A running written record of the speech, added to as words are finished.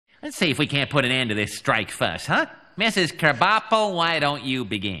Let's see if we can't put an end to this strike fuss, huh? Mrs. Krabappel, why don't you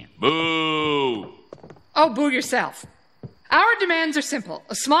begin? Boo! Oh, boo yourself. Our demands are simple.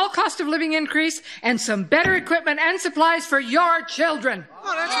 A small cost of living increase and some better equipment and supplies for your children.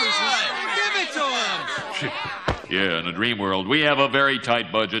 Oh, that's reasonable. Give it to him. Yeah, in a dream world, we have a very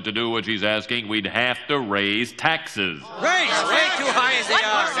tight budget. To do what she's asking, we'd have to raise taxes. Raise way too high as they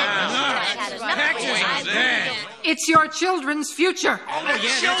are. Taxes are bad. It's your children's future.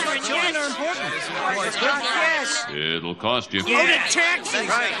 Children are important. Yes. It'll cost you. Go to taxes.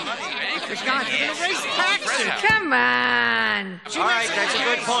 Right. It's not going to raise taxes. Come on. All right, that's a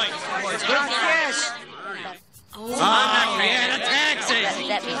good point. It's good. Yes. Yeah, the taxes.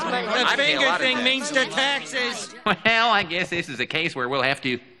 The finger thing means the taxes. Well, I guess this is a case where we'll have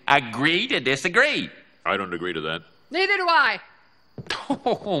to agree to disagree. I don't agree to that. Neither do I.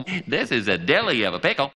 Oh, this is a deli of a pickle.